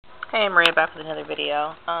Hey, Maria, back with another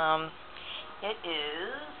video. It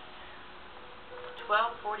is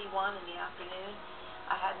 12:41 in the afternoon.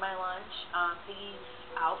 I had my lunch. Piggy's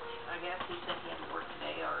out, I guess. He said he had to work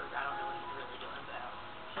today, or I don't know what he's really doing, but I don't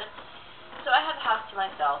know. So I had the house to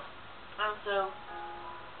myself. So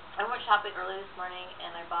I went shopping early this morning,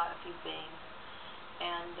 and I bought a few things.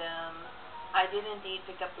 And I did indeed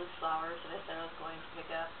pick up those flowers that I said I was going to pick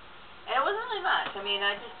up. And it wasn't really much. I mean,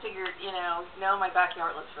 I just figured, no, my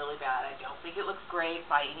backyard looks really bad. I don't think it looks great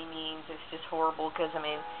by any means. It's just horrible because, I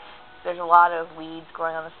mean, there's a lot of weeds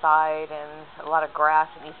growing on the side and a lot of grass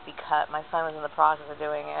that needs to be cut. My son was in the process of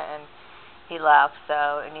doing it, and he left,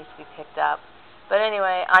 so it needs to be picked up. But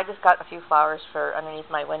anyway, I just got a few flowers for underneath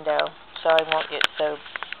my window so I won't get so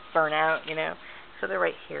burnt out, So they're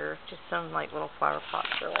right here, just some, little flower pots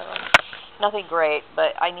or whatever. Nothing great,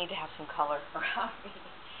 but I need to have some color around me.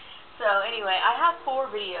 So anyway, I have 4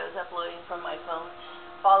 videos uploading from my phone.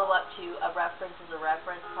 Follow up to A Reference is a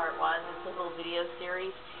Reference, Part 1. This is a little video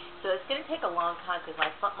series. So it's going to take a long time because my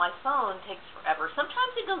phone takes forever.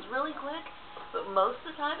 Sometimes it goes really quick, but most of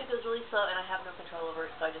the time it goes really slow, and I have no control over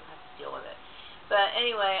it, so I just have to deal with it. But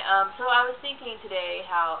anyway, so I was thinking today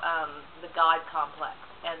how the God complex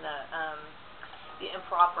and the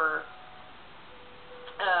improper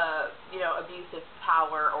abusive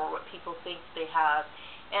power, or what people think they have.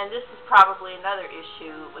 And this is probably another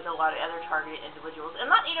issue with a lot of other targeted individuals. And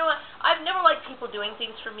I've never liked people doing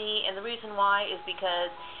things for me, and the reason why is because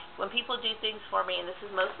when people do things for me, and this is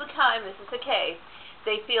most of the time, this is the case,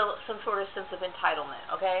 they feel some sort of sense of entitlement,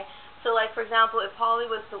 okay? So, for example, if Polly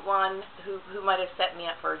was the one who might have set me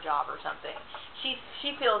up for a job or something, she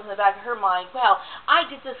feels in the back of her mind, well, I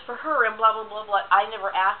did this for her and blah, blah, blah, blah. I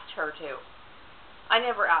never asked her to.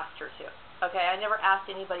 Okay? I never asked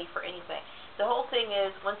anybody for anything. The whole thing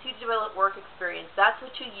is, once you develop work experience, that's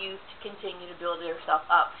what you use to continue to build yourself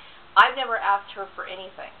up. I've never asked her for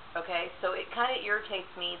anything, okay? So it kind of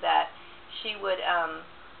irritates me that she would,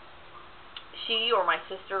 she or my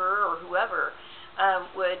sister or whoever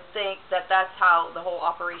would think that that's how the whole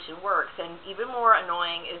operation works. And even more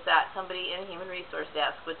annoying is that somebody in a human resource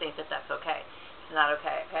desk would think that that's okay. It's not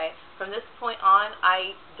okay, okay? From this point on,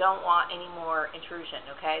 I don't want any more intrusion,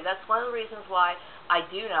 okay? That's one of the reasons why I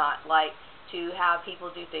do not like to have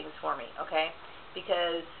people do things for me, okay?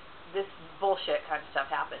 Because this bullshit kind of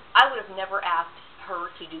stuff happens. I would have never asked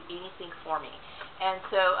her to do anything for me. And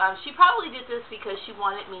so she probably did this because she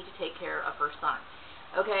wanted me to take care of her son,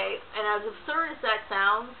 okay? And as absurd as that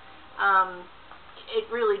sounds, it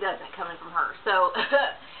really doesn't, coming from her. So,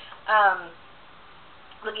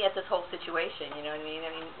 looking at this whole situation, you know what I mean?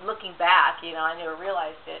 I mean, looking back, I never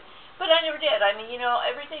realized it. But I never did. I mean,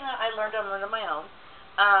 everything that I learned on my own.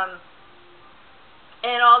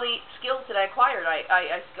 And all the skills that I acquired,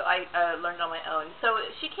 I learned on my own. So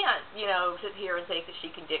she can't, sit here and think that she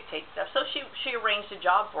can dictate stuff. So she arranged a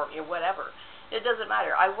job for me or whatever. It doesn't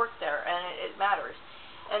matter. I worked there, and it matters.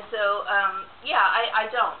 And so, yeah, I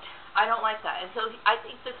don't like that. And so I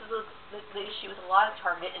think this is the issue with a lot of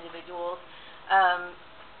targeted individuals.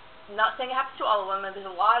 Not saying it happens to all of them, and there's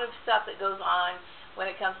a lot of stuff that goes on when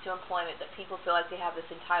it comes to employment that people feel like they have this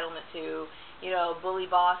entitlement to, bully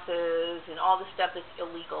bosses and all this stuff that's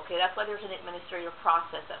illegal. Okay, that's why there's an administrative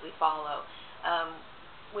process that we follow.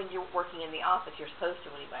 When you're working in the office, you're supposed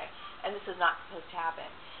to anyway, and this is not supposed to happen.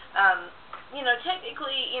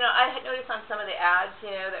 Technically, I had noticed on some of the ads,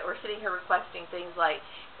 that were sitting here requesting things like,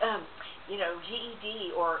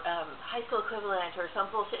 GED or high school equivalent or some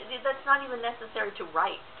bullshit. That's not even necessary to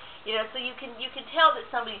write. So you can tell that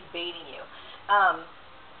somebody's baiting you.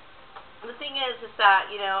 The thing is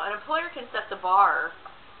that, an employer can set the bar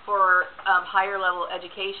for higher level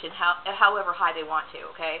education, however high they want to,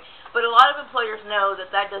 okay? But a lot of employers know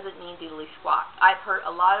that doesn't mean diddly squat. I've heard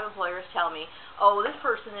a lot of employers tell me, oh, this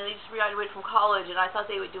person, they just graduated from college and I thought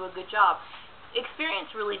they would do a good job.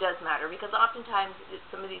 Experience really does matter, because oftentimes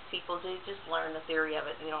some of these people, they just learn the theory of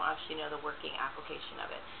it, and they don't actually know the working application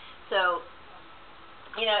of it. So,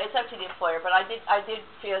 it's up to the employer, but I did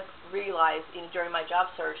realize during my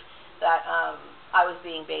job search that I was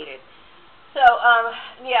being baited. So,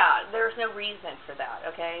 yeah, there's no reason for that,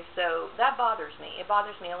 okay? So that bothers me. It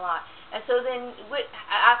bothers me a lot. And so then what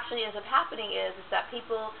actually ends up happening is that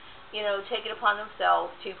people, take it upon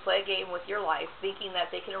themselves to play a game with your life, thinking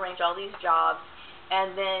that they can arrange all these jobs,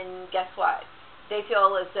 and then guess what? They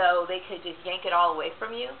feel as though they could just yank it all away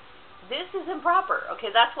from you. This is improper, okay?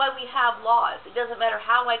 That's why we have laws. It doesn't matter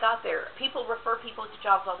how I got there. People refer people to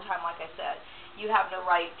jobs all the time, like I said. You have no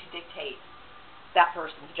right to dictate that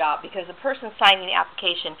person's job, because the person's signing the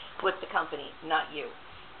application with the company, not you.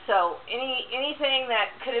 So anything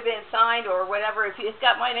that could have been signed or whatever, if it's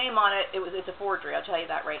got my name on it, it's a forgery. I'll tell you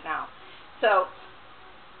that right now. So,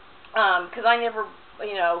 because I never,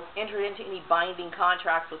 entered into any binding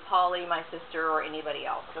contracts with Polly, my sister, or anybody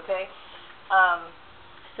else. Okay.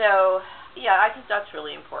 So yeah, I think that's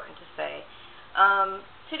really important to say.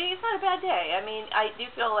 Today is not a bad day. I mean, I do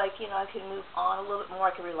feel like I can move on a little bit more.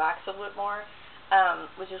 I can relax a little bit more.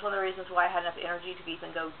 Which is one of the reasons why I had enough energy to even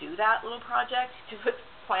go do that little project, to put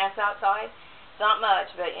plants outside. It's not much,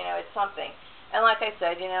 but, it's something. And like I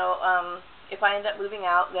said, if I end up moving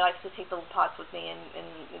out, they like to take the little pots with me and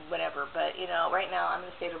whatever. But, right now I'm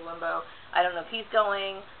in a state of limbo. I don't know if he's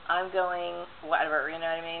going, I'm going, whatever, you know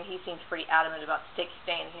what I mean? He seems pretty adamant about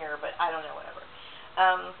staying here, but I don't know, whatever.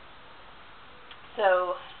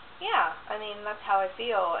 So, yeah, I mean, that's how I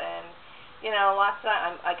feel. And last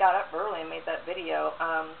night I got up early and made that video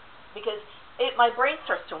because my brain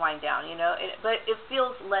starts to wind down, but it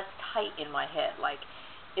feels less tight in my head. Like,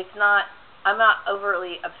 I'm not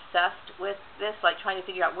overly obsessed with this, like trying to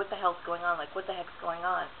figure out what the hell's going on, like what the heck's going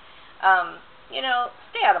on.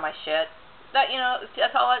 Stay out of my shit.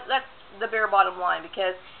 That's the bare bottom line,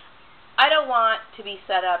 because I don't want to be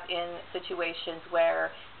set up in situations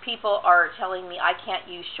where people are telling me I can't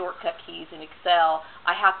use shortcut keys in Excel.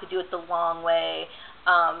 I have to do it the long way.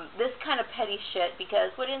 This kind of petty shit, because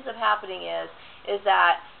what ends up happening is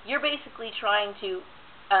that you're basically trying to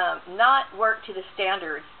not work to the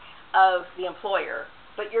standards of the employer,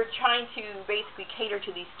 but you're trying to basically cater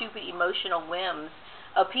to these stupid emotional whims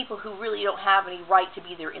of people who really don't have any right to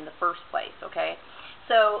be there in the first place, okay?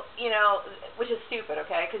 So, which is stupid,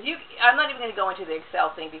 okay? Because I'm not even going to go into the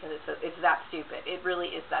Excel thing because it's that stupid. It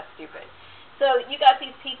really is that stupid. So you got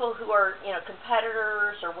these people who are,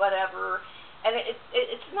 competitors or whatever, and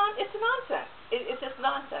it's nonsense. It's just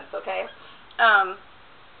nonsense, okay?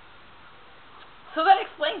 So that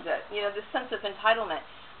explains it. This sense of entitlement.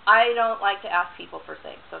 I don't like to ask people for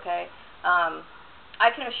things, okay? I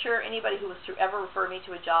can assure anybody who was to ever refer me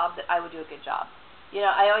to a job that I would do a good job.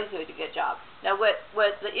 I always do a good job. Now, what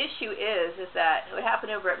the issue is that what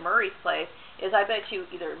happened over at Murray's place is, I bet you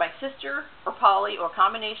either my sister or Polly, or a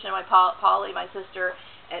combination of Polly, my sister,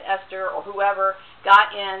 and Esther, or whoever,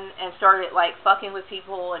 got in and started, like, fucking with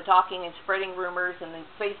people and talking and spreading rumors, and then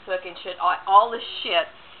Facebook and shit. All this shit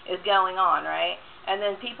is going on, right? And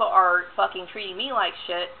then people are fucking treating me like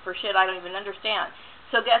shit for shit I don't even understand.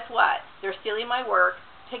 So guess what? They're stealing my work,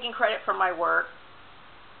 taking credit for my work,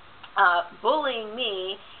 bullying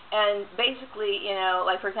me, and basically,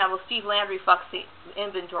 like, for example, Steve Landry fucks the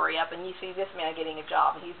inventory up, and you see this man getting a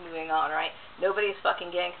job, and he's moving on, right? Nobody's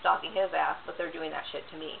fucking gang stalking his ass, but they're doing that shit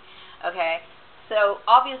to me, okay? So,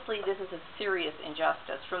 obviously, this is a serious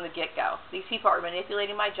injustice from the get-go. These people are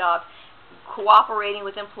manipulating my job, cooperating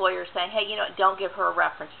with employers, saying, hey, don't give her a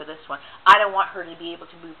reference for this one. I don't want her to be able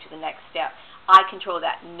to move to the next step. I control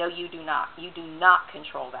that. No, you do not. You do not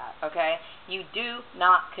control that, okay? You do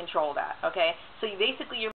not control that, okay? So, basically, you're